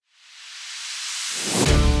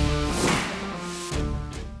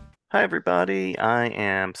Hi, everybody. I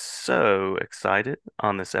am so excited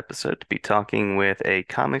on this episode to be talking with a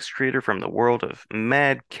comics creator from the world of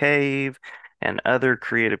Mad Cave and other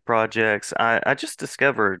creative projects. I just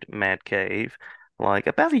discovered Mad Cave like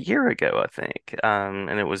about a year ago, I think, and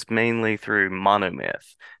it was mainly through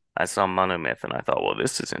Monomyth. I saw Monomyth and I thought, well,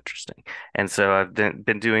 this is interesting. And so I've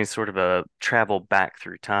been doing sort of a travel back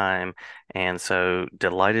through time, and so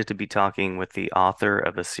delighted to be talking with the author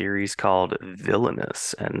of a series called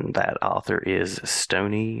Villainous, and that author is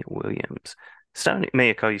Stonie Williams. Stonie, may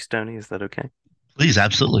I call you Stonie? Is that okay? Please,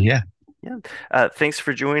 absolutely, yeah. Yeah. Thanks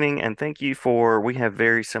for joining, and thank you for. We have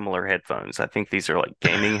very similar headphones. I think these are like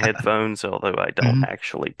gaming headphones, although I don't hmm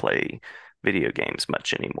actually play video games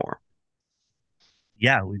much anymore.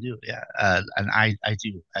 Yeah, we do. Yeah, and I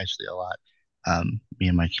do actually a lot. Me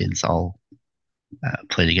and my kids all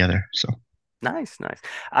play together. So Nice, nice.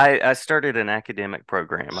 I started an academic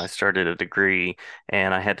program. I started a degree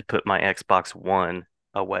and I had to put my Xbox One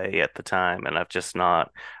away at the time, and I've just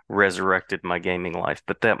not resurrected my gaming life,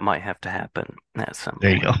 but that might have to happen at some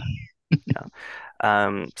there you point. go.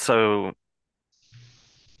 Yeah. So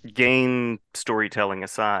game storytelling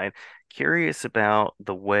aside, curious about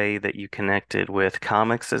the way that you connected with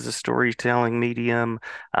comics as a storytelling medium.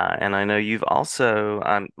 And I know you've also,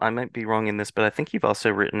 I might be wrong in this, but I think you've also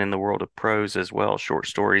written in the world of prose as well, short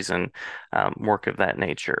stories and work of that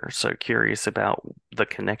nature. So curious about the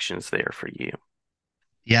connections there for you.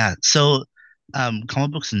 Yeah. So,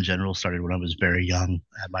 comic books in general started when I was very young.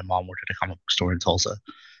 My mom worked at a comic book store in Tulsa,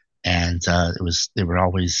 and they were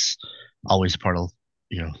always a part of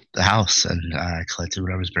the house, and I collected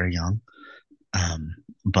when I was very young. Um,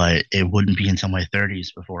 but it wouldn't be until my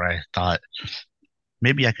 30s before I thought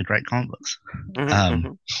maybe I could write comic books. Hmm, Um,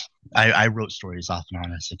 hmm. I wrote stories off and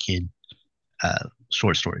on as a kid,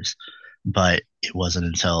 short stories, but it wasn't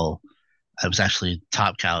until I was actually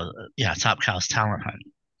Top Cow's Talent Hunt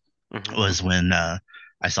Hmm, was hmm. when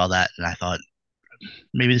I saw that and I thought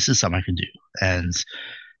maybe this is something I could do. And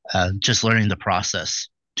just learning the process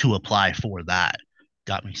to apply for that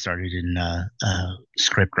got me started in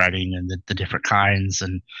script writing and the different kinds.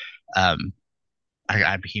 And um,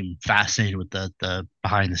 I became fascinated with the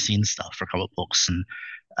behind the scenes stuff for comic books and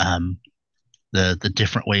um, the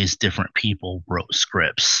different ways different people wrote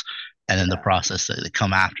scripts, and then the Yeah. process that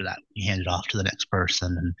come after that, you hand it off to the next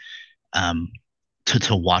person, and um,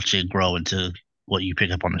 to watch it grow into what you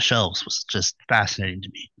pick up on the shelves was just fascinating to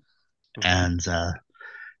me. Hmm. And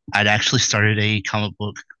I'd actually started a comic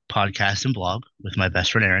book podcast and blog with my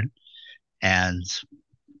best friend Aaron, and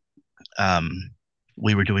um,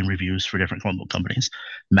 we were doing reviews for different comic book companies.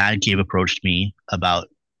 Mad Cave approached me about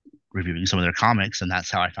reviewing some of their comics, and that's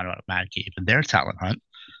how I found out Mad Cave and their talent hunt.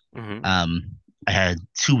 Hmm. Um, I had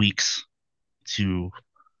 2 weeks to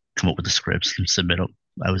come up with the scripts and submit them.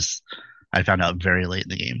 I found out very late in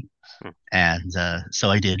the game, and so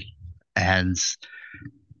I did, and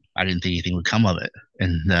I didn't think anything would come of it.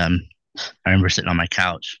 And I remember sitting on my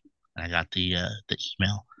couch, and I got the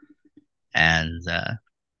email, and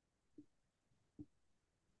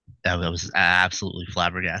I was absolutely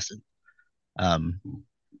flabbergasted. Um,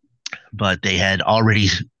 but they had already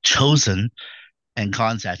chosen and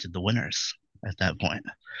contacted the winners at that point,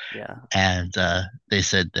 Yeah. and they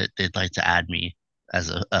said that they'd like to add me as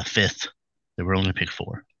a fifth. They were only going to pick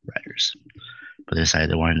four writers, but they decided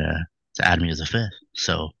they wanted to add me as a fifth.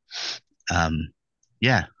 So, um,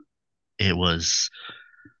 yeah, it was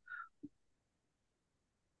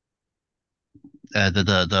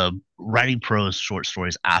the writing prose short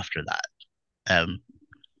stories after that. Um,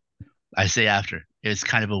 I say after it's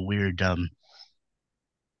kind of a weird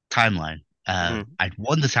timeline. Hmm. I'd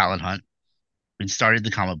won the talent hunt. We'd started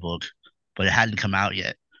the comic book, but it hadn't come out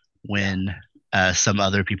yet Yeah. when some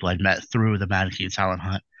other people I'd met through the Mad Q talent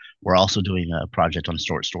hunt were also doing a project on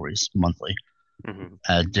short stories monthly, Hmm.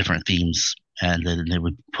 different themes, and then they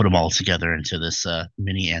would put them all together into this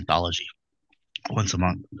mini anthology once a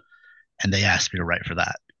month. And they asked me to write for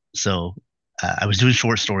that. So I was doing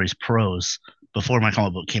short stories prose before my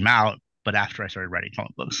comic book came out, but after I started writing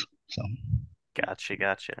comic books. So Gotcha,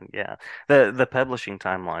 gotcha. Yeah. The publishing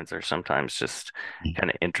timelines are sometimes just kind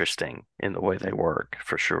of interesting in the way they work,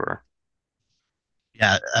 for sure.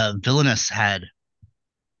 yeah, Villainous had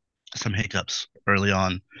some hiccups early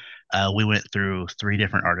on. We went through three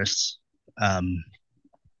different artists. Um,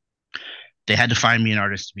 they had to find me an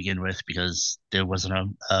artist to begin with because there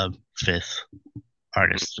wasn't a fifth Mhm.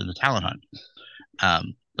 artist in the talent hunt.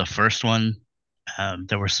 The first one,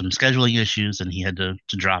 there were some scheduling issues and he had to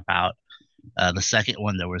drop out. The second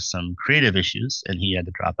one, there was some creative issues and he had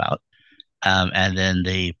to drop out. And then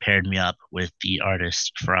they paired me up with the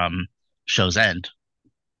artist from Show's End,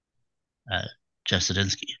 uh, Jeff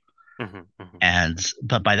Zadinsky. Hmm. Hmm. And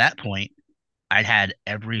but by that point, I'd had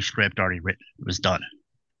every script already written. It was done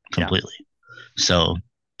Yeah. completely. So,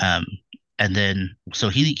 um, and then so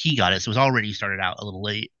he got it. So it was already started out a little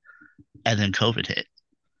late, and then COVID hit,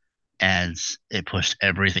 and it pushed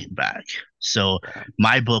everything back. So Yeah.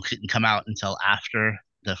 my book didn't come out until after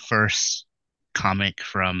the first comic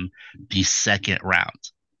from the second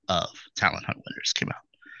round of Talent Hunt winners came out.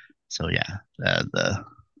 So yeah, the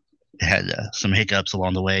it had some hiccups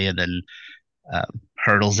along the way, and then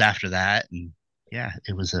hurdles after that, and yeah,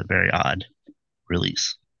 it was a very odd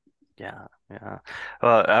release. Yeah. Yeah.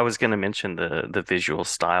 Well, I was going to mention the visual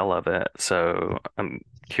style of it. So I'm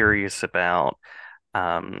curious about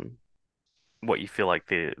um what you feel like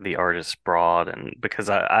the artist brought, and because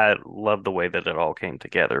I love the way that it all came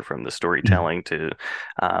together from the storytelling to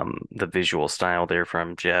the visual style there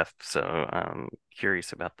from Jeff. So I'm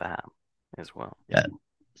curious about that as well. Yeah.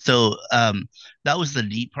 So that was the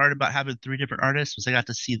neat part about having three different artists was I got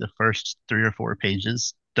to see the first 3 or 4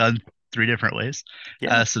 pages done three different ways.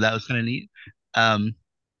 Yeah. So that was kind of neat. Um,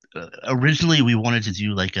 Originally, we wanted to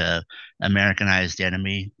do like a Americanized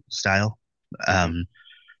anime style, Hmm.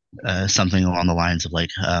 um, something along the lines of like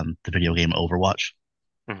the video game Overwatch.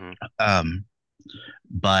 Hmm. Um,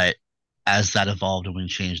 but as that evolved and we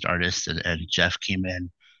changed artists and Jeff came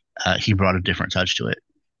in, he brought a different touch to it,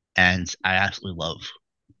 and I absolutely love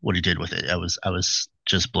what he did with it. I was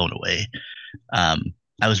just blown away. Um,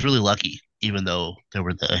 I was really lucky, even though there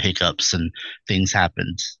were the hiccups and things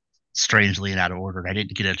happened strangely and out of order. I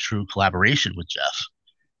didn't get a true collaboration with Jeff.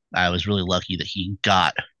 I was really lucky that he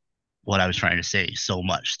got what I was trying to say so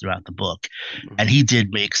much throughout the book, and Hmm. he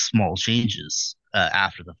did make small changes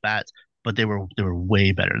after the fact, but they were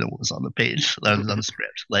way better than what was on the page on the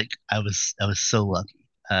script. Like I was so lucky.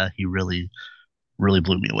 He really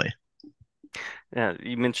blew me away. Yeah,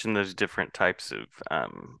 you mentioned those different types of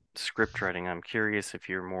script writing. I'm curious if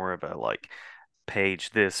you're more of a like page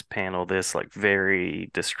this, panel this, like very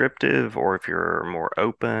descriptive, or if you're more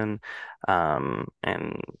open,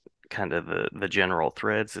 and kind of the general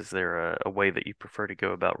threads. Is there a way that you prefer to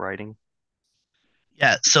go about writing?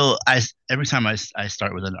 Yeah, so I every time I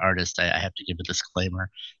start with an artist, I have to give a disclaimer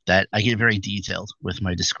that I get very detailed with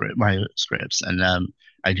my scripts, and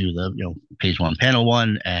I do the page one, panel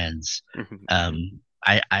one, and Hmm. Hmm.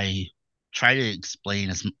 I try to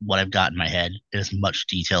explain what I've got in my head in as much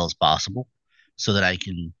detail as possible, so that I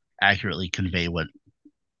can accurately convey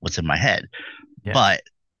what's in my head. Yeah. But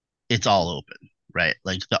it's all open, right?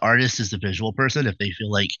 Like the artist is the visual person. If they feel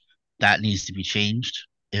like that needs to be changed,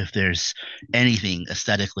 if there's anything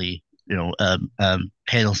aesthetically,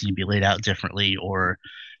 panels need to be laid out differently, or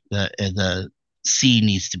the scene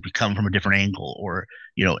needs to come from a different angle, or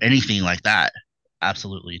anything like that,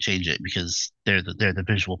 absolutely change it because they're the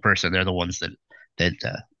visual person. They're the ones that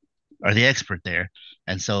are the expert there,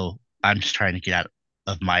 and so I'm just trying to get out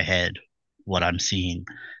of my head what I'm seeing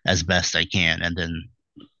as best I can, and then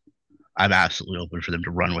I'm absolutely open for them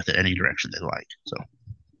to run with it any direction they like. So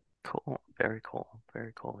Cool. Very cool.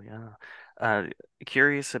 Very cool. Yeah. Uh,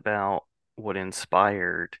 Curious about what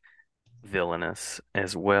inspired Villainous,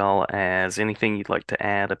 as well as anything you'd like to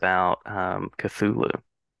add about Cthulhu.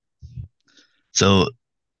 so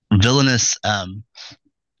villainous,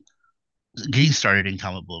 getting started in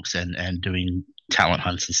comic books and doing talent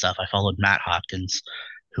hunts and stuff. I followed Matt Hopkins,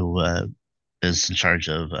 who is in charge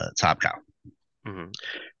of Top Cow, Hmm.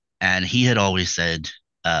 and he had always said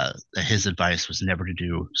that his advice was never to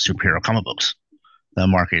do superhero comic books. The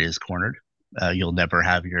market is cornered. You'll never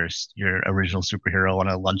have your original superhero on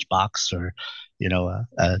a lunchbox or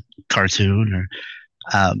a cartoon, or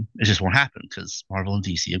it just won't happen because Marvel and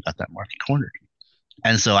DC have got that market cornered.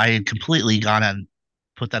 And so I had completely gone and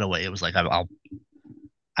put that away. It was like I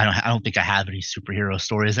don't think I have any superhero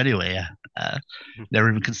stories anyway. Uh, Never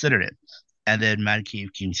even considered it. And then Mad Cave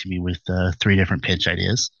came to me with three different pitch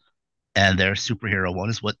ideas, and their superhero one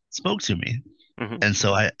is what spoke to me. Hmm. And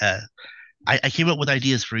so Hmm. I came up with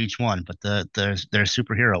ideas for each one, but their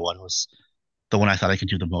superhero one was the one I thought I could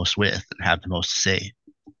do the most with and have the most to say.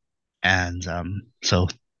 And so,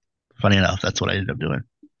 funny enough, that's what I ended up doing.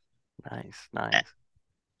 Nice, nice.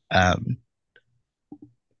 Um,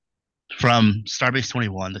 from Starbase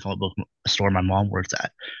 21, the comic book store my mom worked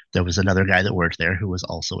at, there was another guy that worked there who was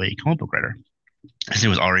also a comic book writer. His name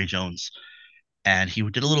was R.A. Jones, and he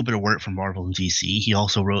did a little bit of work for Marvel and DC. He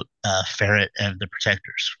also wrote Ferret and the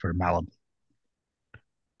Protectors for Malibu.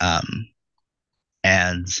 Um,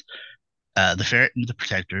 and the Ferret and the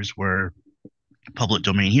Protectors were public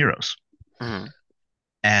domain heroes. Hmm.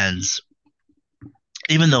 And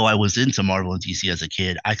even though I was into Marvel and DC as a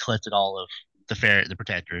kid, I collected all of the Ferret and the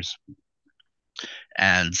Protectors.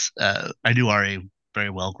 And I knew RA very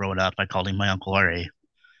well growing up. I called him my Uncle RA.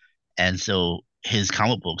 And so his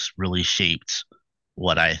comic books really shaped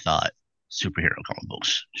what I thought superhero comic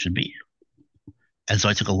books should be. And so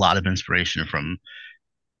I took a lot of inspiration from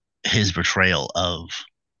his portrayal of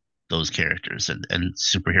those characters and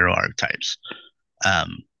superhero archetypes,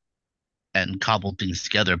 um, and cobbled things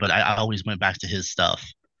together. But I always went back to his stuff,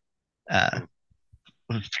 uh,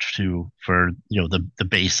 Mm, to for the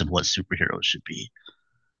base of what superheroes should be.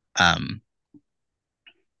 Um,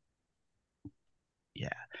 yeah,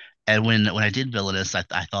 and when I did Villainous, I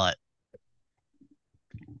thought,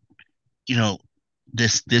 you know,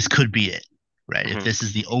 this could be it, right? If mhm. this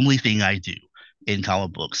is the only thing I do in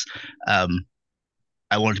comic books, um,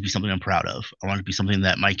 I want it to be something I'm proud of. I want it to be something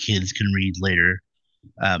that my kids can read later,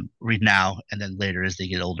 read now, and then later as they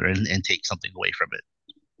get older, and take something away from it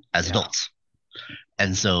as Yeah. adults.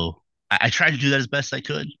 And so I tried to do that as best I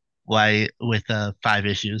could. Why with 5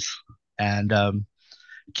 issues, and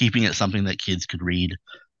keeping it something that kids could read,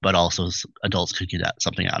 but also adults could get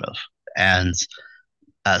something out of. And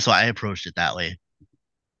so I approached it that way.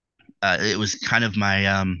 It was kind of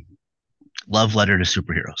my love letter to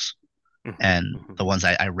superheroes Mhm, and mhm. the ones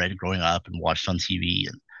I read growing up and watched on TV.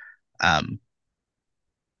 And um,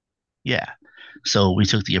 yeah, so we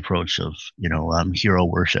took the approach of hero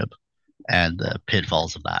worship and the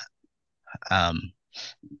pitfalls of that. Um,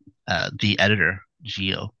 the editor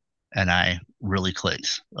Geo and I really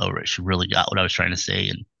clicked over it. She really got what I was trying to say,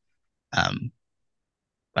 and um,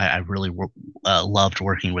 I really loved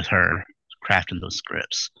working with her, crafting those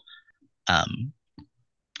scripts. Um,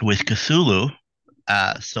 with Cthulhu,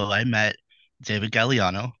 so I met David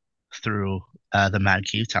Galliano through the Mad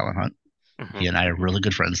Cave Talent Hunt. He Mhm, and I are mhm. really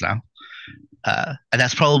good friends now, and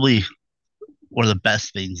that's probably one of the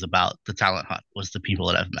best things about the Talent Hunt was the people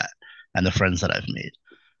that I've met and the friends that I've made.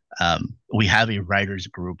 We have a writers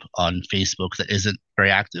group on Facebook that isn't very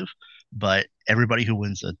active, but everybody who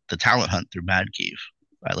wins the talent hunt through Mad Cave,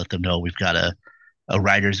 I let them know we've got a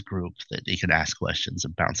writers group that they can ask questions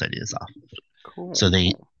and bounce ideas off. Cool, So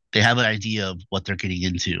cool. they have an idea of what they're getting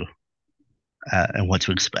into, and what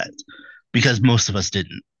to expect, because most of us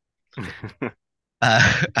didn't.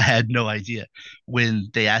 I had no idea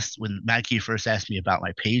when Mad Cave first asked me about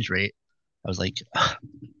my page rate. I was like, oh,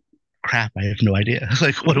 crap, I have no idea.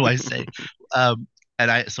 Like, what do I say? Um,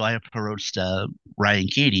 and I approached Ryan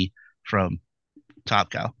Katie from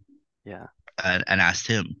Top Cow, Yeah. and asked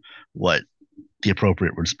him what the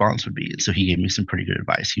appropriate response would be. And so he gave me some pretty good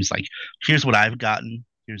advice. He was like, "Here's what I've gotten.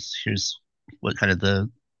 Here's what kind of the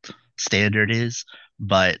standard is,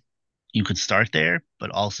 but you could start there, but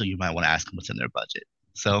also you might want to ask them what's in their budget."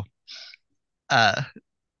 So uh,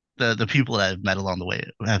 the people that I've met along the way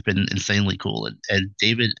have been insanely cool, and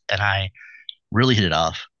David and I really hit it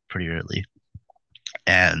off pretty early.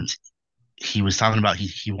 And he was talking about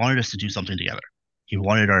he wanted us to do something together. He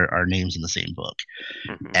wanted our names in the same book.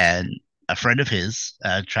 Mhm, And a friend of his,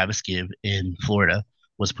 Travis Gibb in Florida,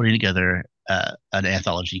 was putting together an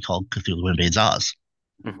anthology called Cthulhu Invades Oz.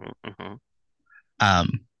 mhm, mhm.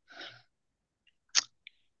 Um,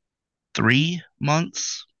 3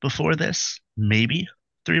 months before this, maybe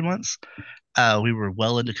 3 months, we were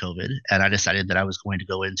well into COVID, and I decided that I was going to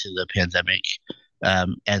go into the pandemic,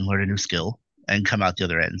 and learn a new skill and come out the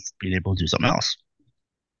other end being able to do something else.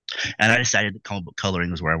 And I decided that comic book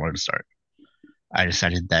coloring was where I wanted to start. I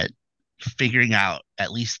decided that figuring out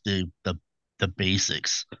at least the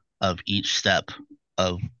basics of each step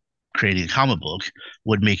of creating a comic book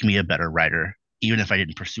would make me a better writer, even if I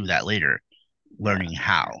didn't pursue that later. Yeah. Learning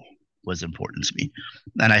how was important to me,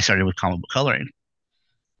 and I started with comic book coloring.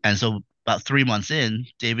 And so about 3 months in,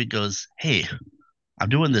 David goes, "Hey, I'm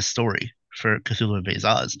doing this story for Cthulhu Invades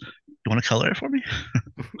Oz. You want to color it for me?"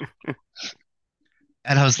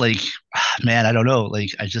 And I was like, "Man, I don't know. Like,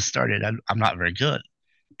 I just started. I'm not very good."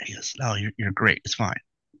 And he goes, "No, you're great. It's fine.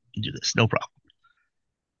 You do this, no problem."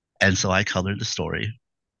 And so I colored the story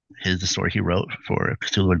he wrote for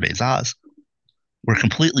Cthulhu Invades Oz. We're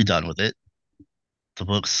completely done with it. The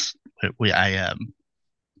books, we I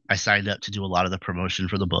signed up to do a lot of the promotion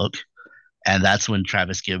for the book, and that's when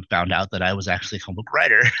Travis Gibb found out that I was actually a comic book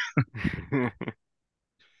writer,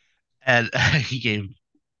 and he gave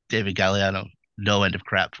David Galliano no end of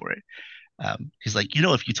crap for it. He's like,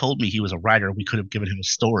 if you told me he was a writer, we could have given him a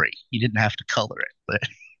story. He didn't have to color it,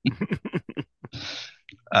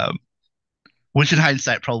 um, which in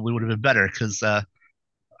hindsight probably would have been better because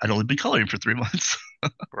I'd only been coloring for 3 months.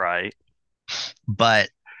 Right. But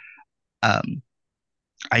um,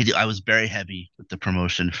 I was very heavy with the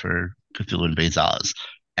promotion for Cthulhu Invades Oz,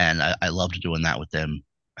 and I loved doing that with them.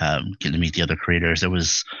 Getting to meet the other creators. It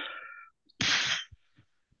was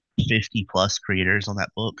 50 plus creators on that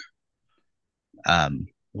book,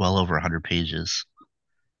 well over 100 pages.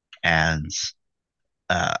 And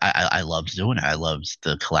I loved doing it. I loved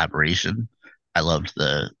the collaboration. I loved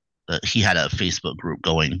he had a Facebook group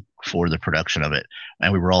going for the production of it,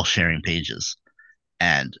 and we were all sharing pages.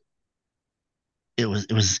 And it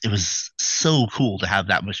was so cool to have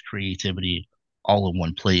that much creativity all in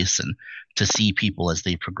one place, and to see people as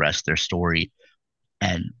they progress their story.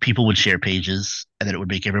 And people would share pages, and then it would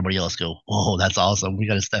make everybody else go, "Whoa, that's awesome! We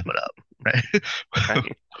got to step it up, right?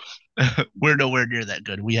 Right. We're nowhere near that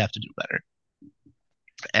good. We have to do better."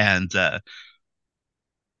 And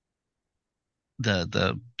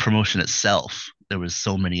the promotion itself, there was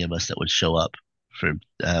so many of us that would show up for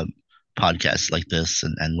um, podcasts like this,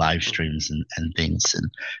 and live streams, and things, and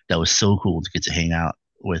that was so cool to get to hang out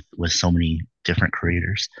with so many different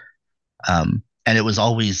creators. And it was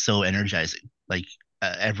always so energizing. Like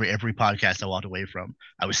every podcast I walked away from,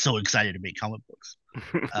 I was so excited to make comic books.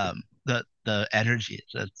 The energy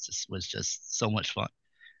was just so much fun,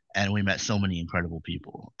 and we met so many incredible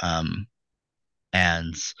people.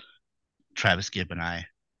 And Travis Gibb and I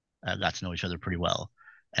got to know each other pretty well.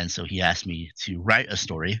 And so he asked me to write a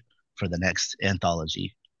story for the next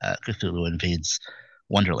anthology, Cthulhu Invades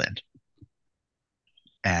Wonderland.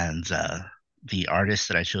 And the artist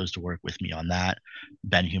that I chose to work with me on that,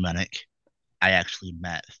 Ben Humanic, I actually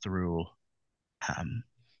met through um,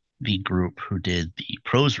 the group who did the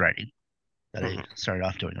prose writing that I Mhm. started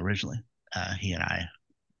off doing originally. He and I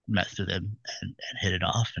met through them, and hit it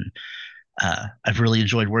off. And I've really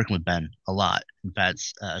enjoyed working with Ben a lot. In fact,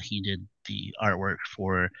 he did the artwork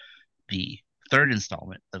for the third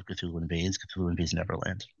installment of Cthulhu Invades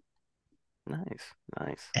Neverland. Nice,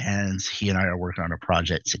 nice. And he and I are working on a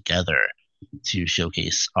project together to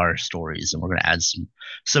showcase our stories, and we're going to add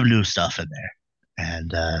some new stuff in there.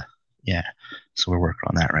 And yeah, so we're working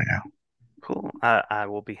on that right now. Cool. I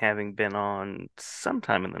will be having Ben on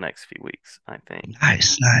sometime in the next few weeks, I think.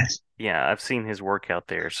 Nice, nice. Yeah, I've seen his work out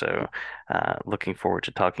there, so looking forward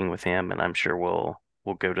to talking with him, and I'm sure we'll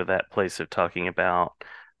go to that place of talking about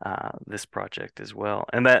this project as well.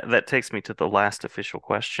 And that takes me to the last official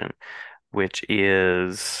question, which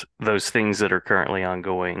is those things that are currently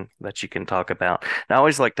ongoing that you can talk about. And I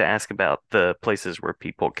always like to ask about the places where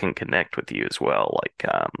people can connect with you as well, like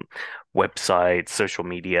websites, social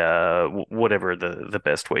media, whatever the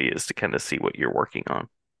best way is to kind of see what you're working on.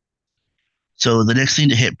 So the next thing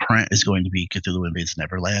to hit print is going to be Cthulhu Invades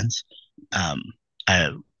Neverlands. Um,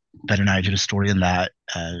 I, Ben and I did a story in that.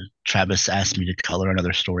 Travis asked me to color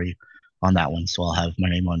another story on that one, so I'll have my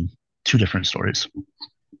name on two different stories.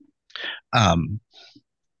 Um,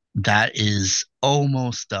 that is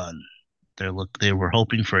almost done. They were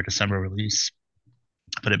hoping for a December release,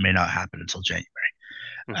 but it may not happen until January.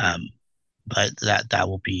 Hmm. Um, but that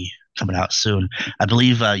will be coming out soon. I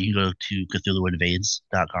believe you can go to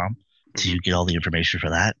CthulhuInvades.com Hmm. to get all the information for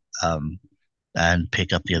that, and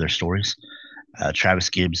pick up the other stories. Travis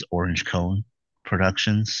Gibbs Orange Cone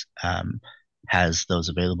Productions has those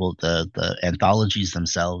available. The anthologies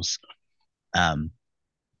themselves. Um,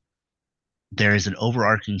 there is an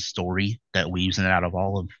overarching story that weaves in and out of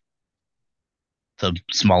all of the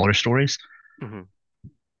smaller stories, Hmm.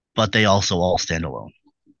 but they also all stand alone.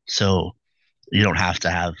 So you don't have to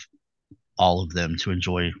have all of them to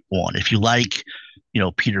enjoy one. If you like,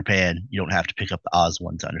 Peter Pan, you don't have to pick up the Oz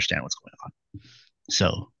one to understand what's going on.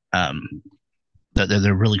 So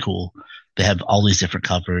they're really cool. They have all these different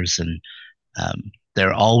covers, and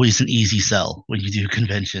they're always an easy sell when you do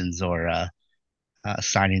conventions or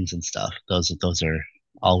signings and stuff. Those are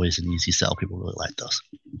always an easy sell. People really like those.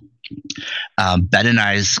 Ben and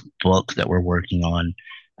I's book that we're working on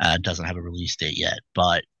doesn't have a release date yet,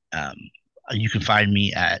 but um, you can find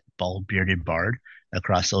me at Bald Bearded Bard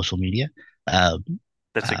across social media. Um,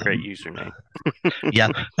 That's a great um, username. yeah,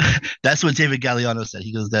 that's what David Galliano said.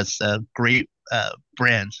 He goes, "That's a great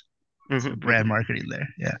brand, Hmm. brand marketing there."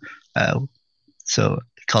 Yeah, so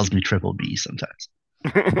he calls me Triple B sometimes,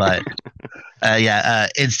 but yeah,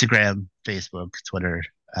 Instagram, Facebook, Twitter,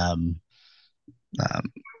 um, um,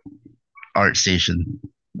 ArtStation.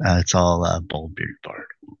 It's all Bald Bearded Bard.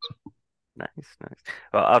 Nice, nice.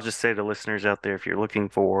 Well, I'll just say to listeners out there, if you're looking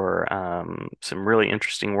for some really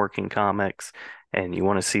interesting working comics and you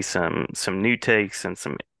want to see some new takes and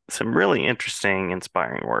some really interesting,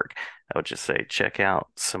 inspiring work, I would just say check out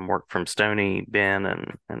some work from Stonie, Ben,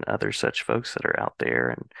 and other such folks that are out there,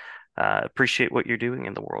 and appreciate what you're doing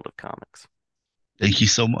in the world of comics. Thank you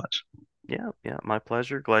so much. Yeah, yeah, my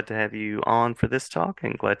pleasure. Glad to have you on for this talk,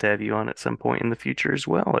 and glad to have you on at some point in the future as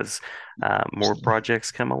well as more Absolutely.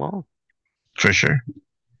 projects come along. For sure.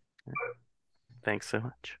 Thanks so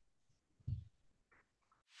much.